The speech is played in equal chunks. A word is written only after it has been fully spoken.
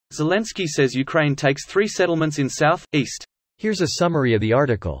Zelensky says Ukraine takes 3 settlements in south, east. Here's a summary of the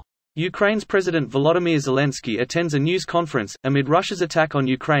article. Ukraine's President Volodymyr Zelensky attends a news conference, amid Russia's attack on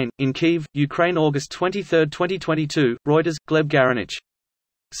Ukraine, in Kyiv, Ukraine August 23, 2022, Reuters, Gleb Garanich.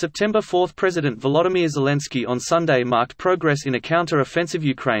 September 4 – President Volodymyr Zelensky on Sunday marked progress in a counter-offensive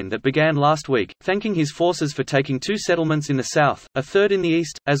Ukraine that began last week, thanking his forces for taking 2 settlements in the south, a third in the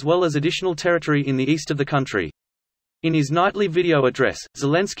east, as well as additional territory in the east of the country. In his nightly video address,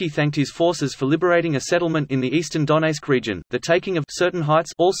 Zelensky thanked his forces for liberating a settlement in the eastern Donetsk region, the taking of certain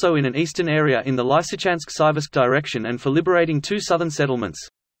heights also in an eastern area in the Lysychansk-Siversk direction, and for liberating 2 southern settlements.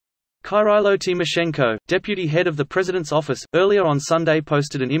 Kyrylo Tymoshenko, deputy head of the president's office, earlier on Sunday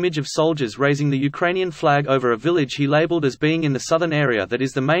posted an image of soldiers raising the Ukrainian flag over a village he labeled as being in the southern area that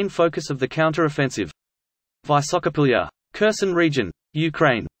is the main focus of the counter-offensive. Vysokopilya, Kherson region,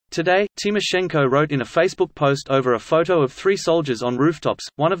 Ukraine. Today, Tymoshenko wrote in a Facebook post over a photo of 3 soldiers on rooftops,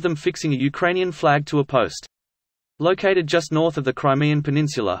 one of them fixing a Ukrainian flag to a post. Located just north of the Crimean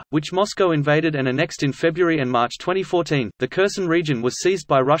Peninsula, which Moscow invaded and annexed in February and March 2014, the Kherson region was seized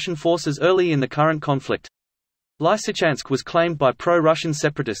by Russian forces early in the current conflict. Lysychansk was claimed by pro-Russian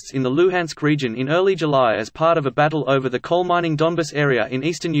separatists in the Luhansk region in early July as part of a battle over the coal-mining Donbas area in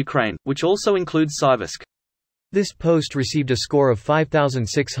eastern Ukraine, which also includes Siversk. This post received a score of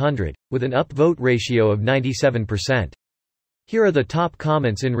 5,600, with an upvote ratio of 97%. Here are the top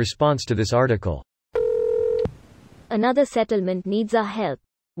comments in response to this article. Another settlement needs our help.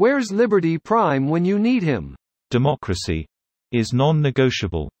 Where's Liberty Prime when you need him? Democracy is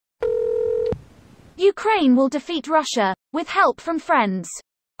non-negotiable. Ukraine will defeat Russia, with help from friends. ?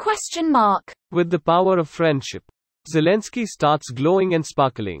 With the power of friendship. Zelensky starts glowing and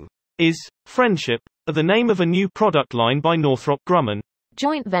sparkling. Is friendship the name of a new product line by Northrop Grumman?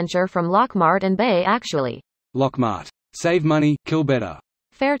 Joint venture from Lockmart and Bay actually. Lockmart. Save money, kill better.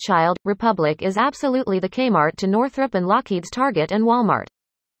 Fairchild, Republic is absolutely the Kmart to Northrop and Lockheed's Target and Walmart.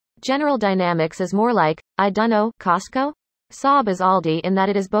 General Dynamics is more like, I dunno, Costco? Saab is Aldi in that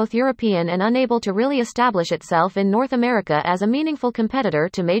it is both European and unable to really establish itself in North America as a meaningful competitor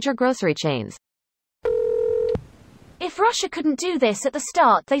to major grocery chains. If Russia couldn't do this at the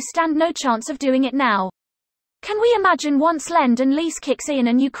start, they stand no chance of doing it now. Can we imagine once Lend and Lease kicks in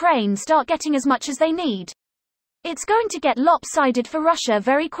and Ukraine start getting as much as they need? It's going to get lopsided for Russia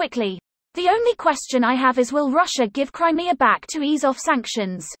very quickly. The only question I have is, will Russia give Crimea back to ease off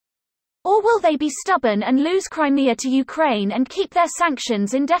sanctions? Or will they be stubborn and lose Crimea to Ukraine and keep their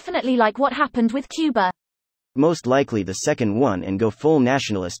sanctions indefinitely like what happened with Cuba? Most likely the second one and go full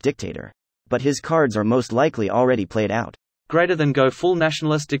nationalist dictator. But his cards are most likely already played out. Greater than go full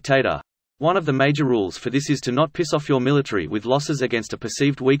nationalist dictator. One of the major rules for this is to not piss off your military with losses against a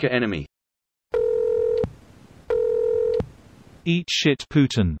perceived weaker enemy. Eat shit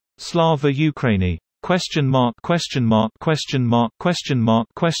Putin. Slava Ukraini. Question mark question mark question mark question mark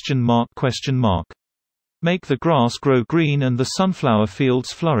question mark question mark. Make the grass grow green and the sunflower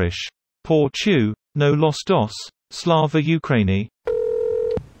fields flourish. Poor Chew, no los dos. Slava Ukraini.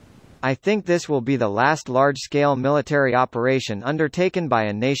 I think this will be the last large-scale military operation undertaken by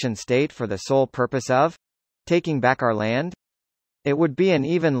a nation-state for the sole purpose of taking back our land. It would be an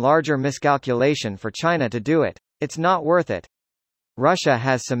even larger miscalculation for China to do it. It's not worth it. Russia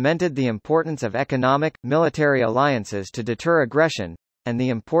has cemented the importance of economic, military alliances to deter aggression, and the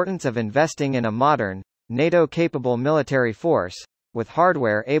importance of investing in a modern, NATO-capable military force, with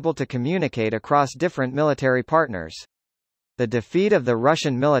hardware able to communicate across different military partners. The defeat of the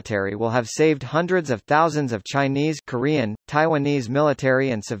Russian military will have saved hundreds of thousands of Chinese, Korean, Taiwanese military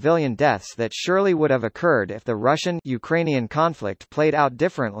and civilian deaths that surely would have occurred if the Russian-Ukrainian conflict played out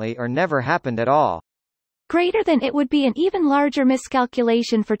differently or never happened at all. Greater than it would be an even larger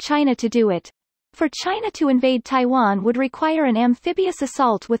miscalculation for China to do it. For China to invade Taiwan would require an amphibious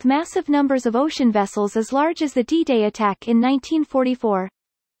assault with massive numbers of ocean vessels as large as the D-Day attack in 1944.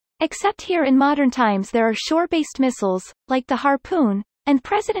 Except here in modern times there are shore-based missiles, like the Harpoon, and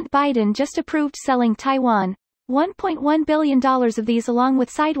President Biden just approved selling Taiwan $1.1 billion of these along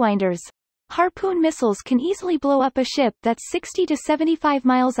with Sidewinders. Harpoon missiles can easily blow up a ship that's 60 to 75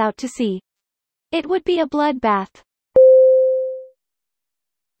 miles out to sea. It would be a bloodbath.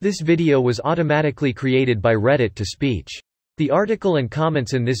 This video was automatically created by Reddit to speech. The article and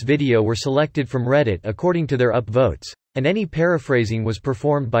comments in this video were selected from Reddit according to their upvotes, and any paraphrasing was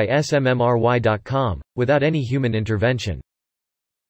performed by smmry.com, without any human intervention.